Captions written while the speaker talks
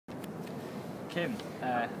Kim,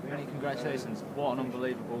 many congratulations. What an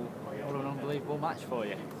unbelievable match for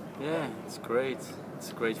you. Yeah, it's great.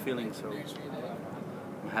 It's a great feeling. So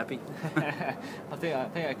I'm happy. I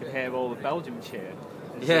think I could hear all the Belgium cheer.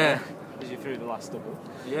 As you threw the last double.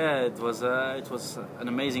 Yeah, it was an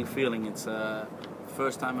amazing feeling. It's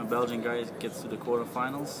first time a Belgian guy gets to the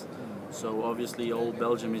quarterfinals. So obviously all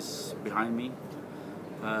Belgium is behind me.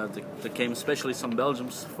 There came especially some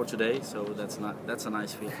Belgians for today, so that's a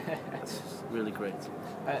nice feeling. That's really great.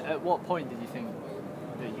 At what point did you think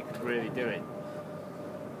that you could really do it?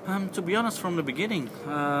 To be honest, from the beginning,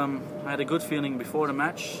 I had a good feeling before the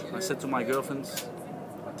match. I said to my girlfriend,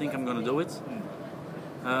 I think I'm going to do it.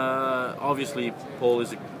 Obviously, Paul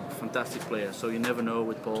is a fantastic player, so you never know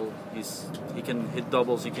with Paul. He can hit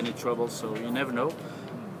doubles, he can hit trebles, so you never know.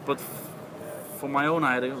 But for my own,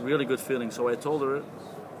 I had a really good feeling, so I told her,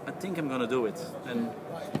 I think I'm going to do it, and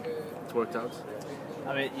it worked out.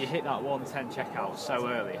 I mean, you hit that 110 checkout so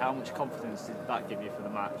early. How much confidence did that give you for the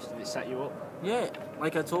match? Did it set you up? Yeah,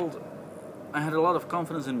 like I told, I had a lot of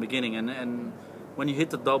confidence in the beginning, and when you hit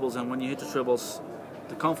the doubles and when you hit the triples,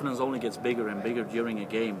 the confidence only gets bigger and bigger during a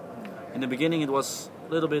game. In the beginning, it was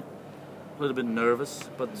a little bit nervous,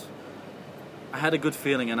 but I had a good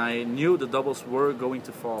feeling, and I knew the doubles were going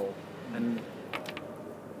to fall. And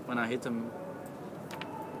when I hit them,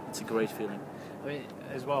 it's a great feeling. I mean,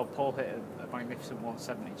 as well, Paul hit a magnificent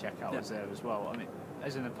 170 checkout there as well. I mean,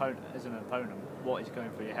 as an opponent, what is going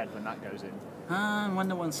through your head when that goes in?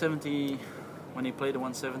 When he played the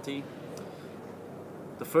 170,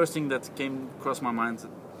 the first thing that came across my mind,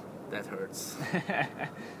 that hurts.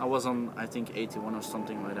 I was on, I think, 81 or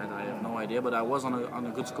something like that. I have no idea, but I was on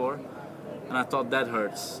a good score, and I thought that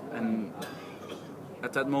hurts. And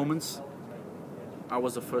at that moment, I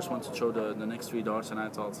was the first one to throw the next 3 darts, and I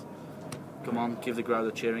thought, come on, give the crowd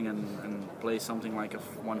a cheering and play something like a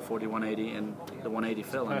 140, 180, and the 180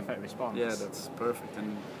 fell. Perfect response. Yeah, that's perfect.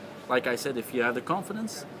 And like I said, if you have the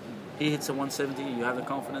confidence, he hits a 170, you have the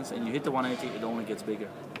confidence, and you hit the 180, it only gets bigger.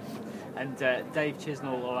 And Dave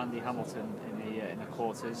Chisnell or Andy Hamilton in the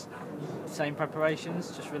quarters, same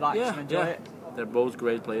preparations, just relax and enjoy it? They're both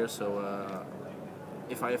great players, so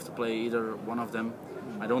if I have to play either one of them,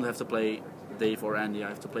 I don't have to play Dave or Andy, I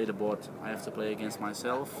have to play the board, I have to play against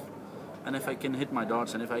myself. And if I can hit my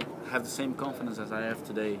darts and if I have the same confidence as I have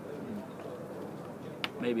today,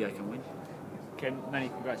 maybe I can win. Kim, many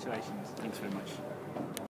congratulations. Thanks very much.